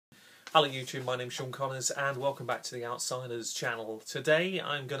Hello YouTube, my name's Sean Connors and welcome back to the Outsiders channel. Today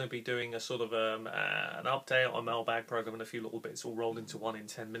I'm going to be doing a sort of an update on mailbag program and a few little bits all rolled into one in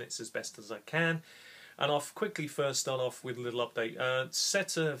 10 minutes as best as I can. And I'll quickly first start off with a little update.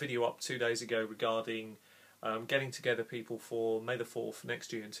 Set a video up 2 days ago regarding getting together people for May the 4th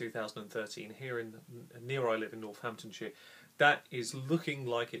next year in 2013 here near where I live in Northamptonshire. That is looking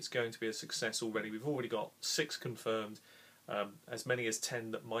like it's going to be a success already. We've already got 6 confirmed. As many as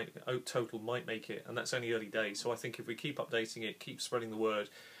 10 that total might make it, and that's only early days. So I think if we keep updating it, keep spreading the word,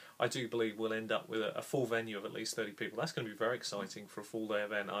 I do believe we'll end up with a full venue of at least 30 people. That's going to be very exciting for a full day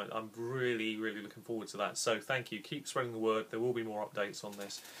event. I'm really looking forward to that. So thank you, keep spreading the word. There will be more updates on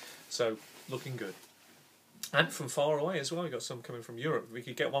this. So looking good. And from far away as well, we got some coming from Europe. If we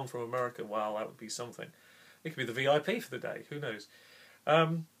could get one from America, wow, that would be something. It could be the VIP for the day, who knows.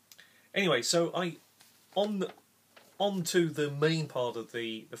 Anyway, so on to the main part of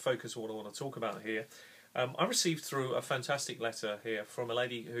the focus of what I want to talk about here. I received through a fantastic letter here from a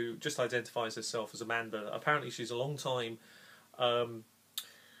lady who just identifies herself as Amanda. Apparently she's a long time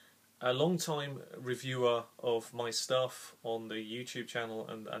reviewer of my stuff on the YouTube channel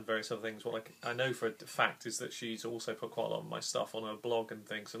and various other things. What I know for a fact is that she's also put quite a lot of my stuff on her blog and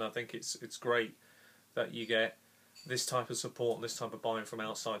things, and I think it's great that you get this type of support and this type of buying from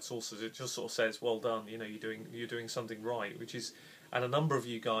outside sources. It just sort of says, well done, you know, you're doing something right, which is, and a number of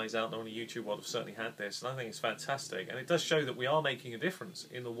you guys out there on the YouTube world have certainly had this, and I think it's fantastic, and it does show that we are making a difference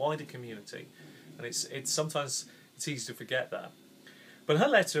in the wider community, and it's sometimes it's easy to forget that. But her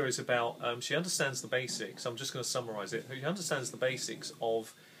letter is about, she understands the basics. I'm just going to summarise it. She understands the basics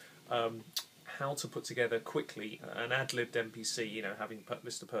of how to put together quickly an ad-libbed NPC, you know, having a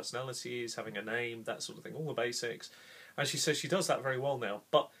list of personalities, having a name, that sort of thing, all the basics. And she says she does that very well now,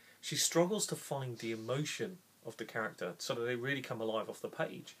 but she struggles to find the emotion of the character so that they really come alive off the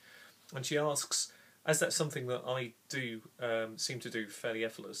page. And she asks, as that's something that I do seem to do fairly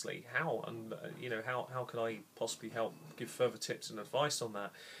effortlessly, how, and you know, how can I possibly help give further tips and advice on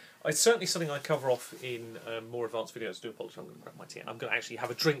that? It's certainly something I cover off in more advanced videos. I do apologise, I'm going to grab my tea. I'm going to actually have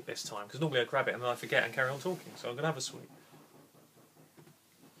a drink this time, because normally I grab it and then I forget and carry on talking, so I'm going to have a sweet.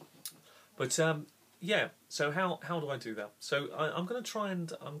 But yeah, so how do I do that? So I'm going to try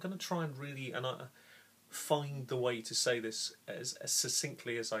and really find the way to say this as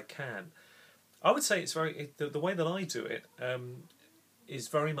succinctly as I can. I would say it's the way that I do it is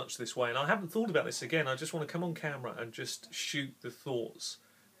very much this way, and I haven't thought about this again. I just want to come on camera and just shoot the thoughts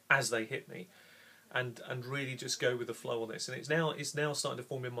as they hit me, and really just go with the flow on this. And it's now starting to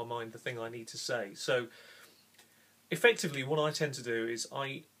form in my mind the thing I need to say. So effectively, what I tend to do is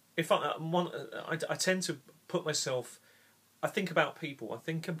I tend to put myself. I think about people. I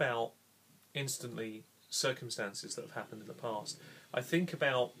think about instantly circumstances that have happened in the past. I think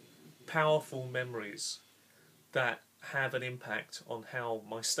about powerful memories that have an impact on how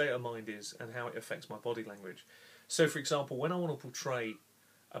my state of mind is and how it affects my body language. So, for example, when I want to portray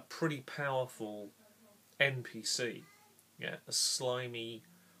a pretty powerful NPC, yeah, a slimy,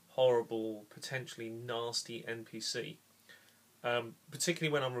 horrible, potentially nasty NPC, particularly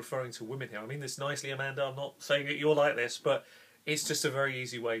when I'm referring to women here. I mean this nicely, Amanda, I'm not saying that you're like this, but it's just a very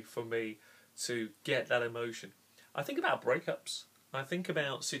easy way for me to get that emotion. I think about breakups. I think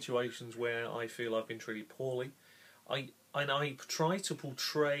about situations where I feel I've been treated poorly. I try to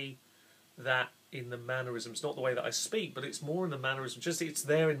portray that in the mannerisms, not the way that I speak, but it's more in the mannerisms, just it's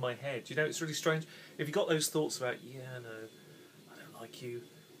there in my head. You know, it's really strange. If you've got those thoughts about, yeah, no, I don't like you,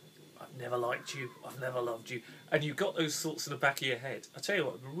 I've never liked you, I've never loved you, and you've got those thoughts in the back of your head, I tell you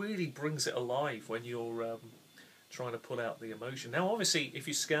what, it really brings it alive when you're trying to pull out the emotion. Now, obviously, if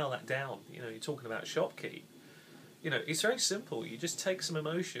you scale that down, you know, you're talking about shopkeep, you know, it's very simple. You just take some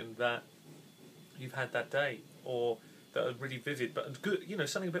emotion that you've had that day, or that are really vivid, but good, you know,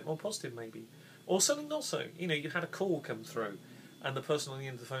 something a bit more positive maybe. Or something not so. You know, you had a call come through and the person on the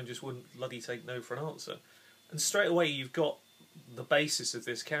end of the phone just wouldn't bloody take no for an answer. And straight away you've got the basis of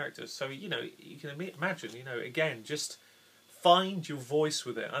this character. So, you know, you can imagine, you know, again, just find your voice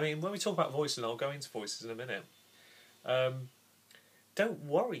with it. I mean, when we talk about voices, and I'll go into voices in a minute, don't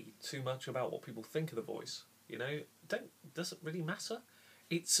worry too much about what people think of the voice. You know, doesn't really matter.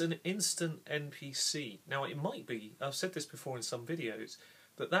 It's an instant NPC. Now, it might be, I've said this before in some videos,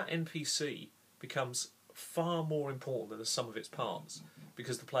 that NPC becomes far more important than the sum of its parts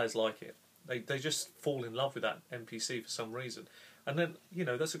because the players like it. They just fall in love with that NPC for some reason. And then, you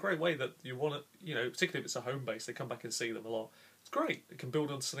know, that's a great way that you want to, you know, particularly if it's a home base, they come back and see them a lot. It's great. It can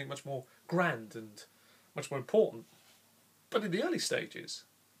build on something much more grand and much more important. But in the early stages,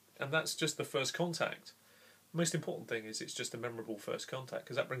 and that's just the first contact, The most important thing is it's just a memorable first contact,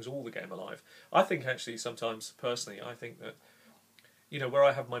 because that brings all the game alive. I think actually sometimes, personally, I think that, you know, where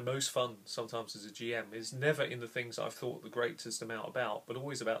I have my most fun sometimes as a GM is never in the things I've thought the greatest amount about, but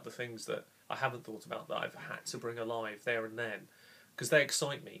always about the things that I haven't thought about that I've had to bring alive there and then, because they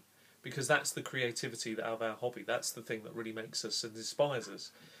excite me, because that's the creativity that of our hobby. That's the thing that really makes us and inspires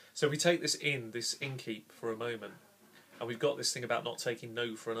us. So we take this innkeep for a moment, and we've got this thing about not taking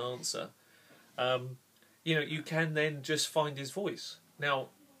no for an answer. You know, you can then just find his voice. Now,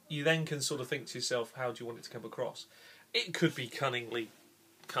 you then can sort of think to yourself, how do you want it to come across? It could be cunningly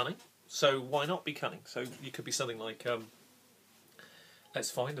cunning, so why not be cunning? So you could be something like,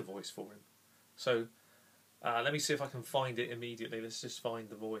 let's find a voice for him. So let me see if I can find it immediately. Let's just find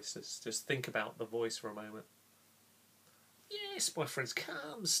the voice. Let's just think about the voice for a moment. Yes, my friends,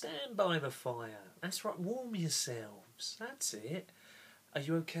 come, stand by the fire. That's right, warm yourselves. That's it. Are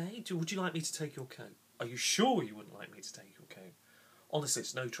you okay? Would you like me to take your coat? Are you sure you wouldn't like me to take your coat? Honestly,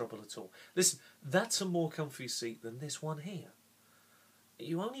 it's no trouble at all. Listen, that's a more comfy seat than this one here.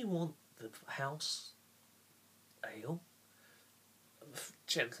 You only want the house ale.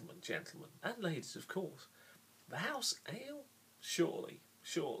 Gentlemen, and ladies, of course. The house ale? Surely.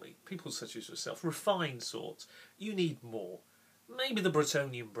 People such as yourself, refined sorts, you need more. Maybe the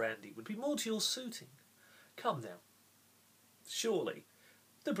Bretonian brandy would be more to your suiting. Come now. Surely.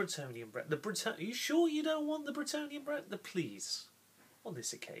 The Bretonian brandy. Are you sure you don't want the Bretonian brandy? Please. On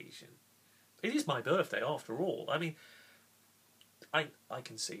this occasion. It is my birthday, after all. I mean, I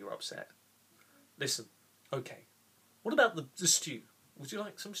can see you're upset. Listen, okay. What about the stew? Would you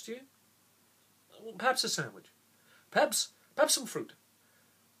like some stew? Well, perhaps a sandwich. Perhaps some fruit.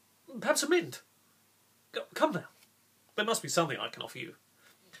 Perhaps a mint. Come now. There must be something I can offer you.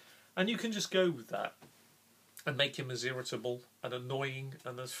 And you can just go with that and make him as irritable and annoying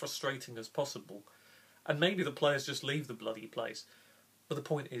and as frustrating as possible. And maybe the players just leave the bloody place. But the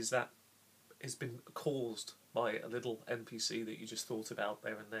point is that it's been caused by a little NPC that you just thought about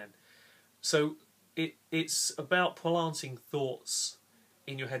there and then. So it's about planting thoughts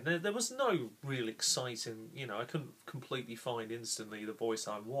in your head. Now, there was no real exciting, you know, I couldn't completely find instantly the voice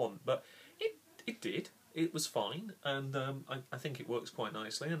I want, but it did. It was fine, and I think it works quite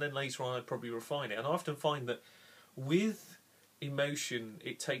nicely. And then later on I'd probably refine it. And I often find that with emotion,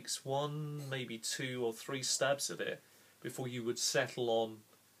 it takes one, maybe 2 or 3 stabs at it before you would settle on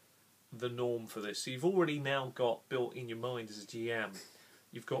the norm for this. So you've already now got built in your mind as a GM,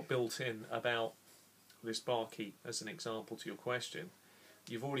 you've got built in about this barkeep as an example to your question.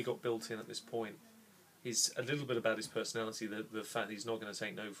 You've already got built in at this point is a little bit about his personality, the fact that he's not going to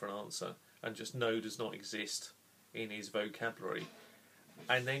take no for an answer, and just no does not exist in his vocabulary.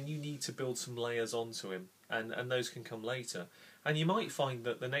 And then you need to build some layers onto him, and those can come later. And you might find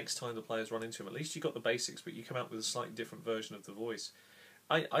that the next time the players run into him, at least you've got the basics, but you come out with a slightly different version of the voice.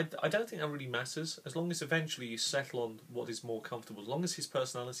 I don't think that really matters, as long as eventually you settle on what is more comfortable. As long as his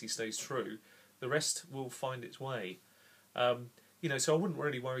personality stays true, the rest will find its way. You know, so I wouldn't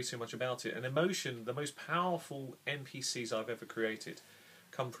really worry too much about it. And emotion, the most powerful NPCs I've ever created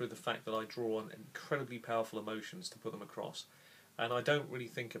come through the fact that I draw on incredibly powerful emotions to put them across. And I don't really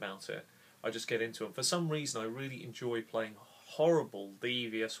think about it. I just get into them. For some reason, I really enjoy playing horrible,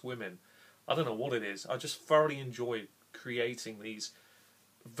 devious women. I don't know what it is. I just thoroughly enjoy creating these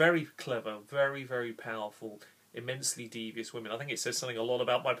very clever, very, very powerful, immensely devious women. I think it says something a lot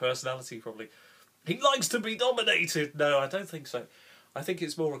about my personality, probably. He likes to be dominated. No, I don't think so. I think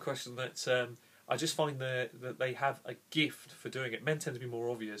it's more a question that I just find that they have a gift for doing it. Men tend to be more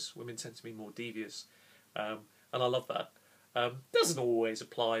obvious. Women tend to be more devious. And I love that. Doesn't always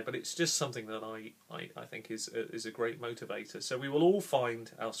apply, but it's just something that I think is a great motivator. So we will all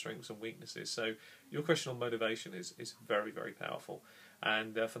find our strengths and weaknesses. So your question on motivation is very, very powerful.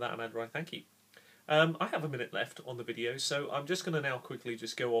 And for that, Amanda, I thank you. I have a minute left on the video, so I'm just going to now quickly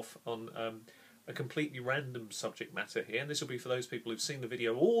just go off on a completely random subject matter here, and this will be for those people who've seen the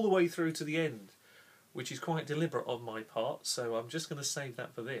video all the way through to the end, which is quite deliberate on my part, so I'm just going to save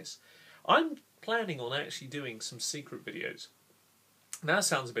that for this. I'm planning on actually doing some secret videos. Now that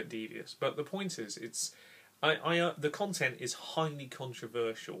sounds a bit devious, but the point is, the content is highly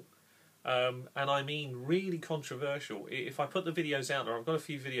controversial. And I mean really controversial. If I put the videos out there, I've got a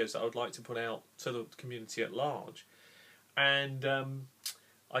few videos that I would like to put out to the community at large, and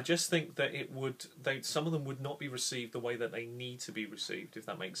I just think that some of them would not be received the way that they need to be received, if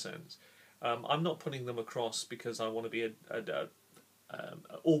that makes sense. I'm not putting them across because I want to be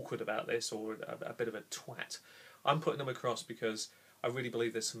awkward about this or a bit of a twat. I'm putting them across because I really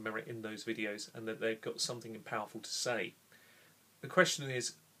believe there's some merit in those videos and that they've got something powerful to say. The question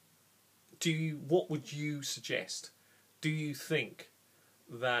is, what would you suggest? Do you think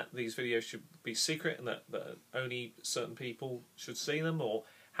that these videos should be secret and that only certain people should see them, or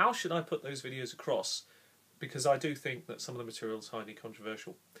how should I put those videos across? Because I do think that some of the material is highly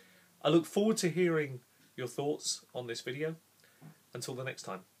controversial. I look forward to hearing your thoughts on this video. Until the next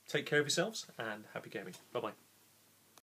time, take care of yourselves and happy gaming. Bye bye.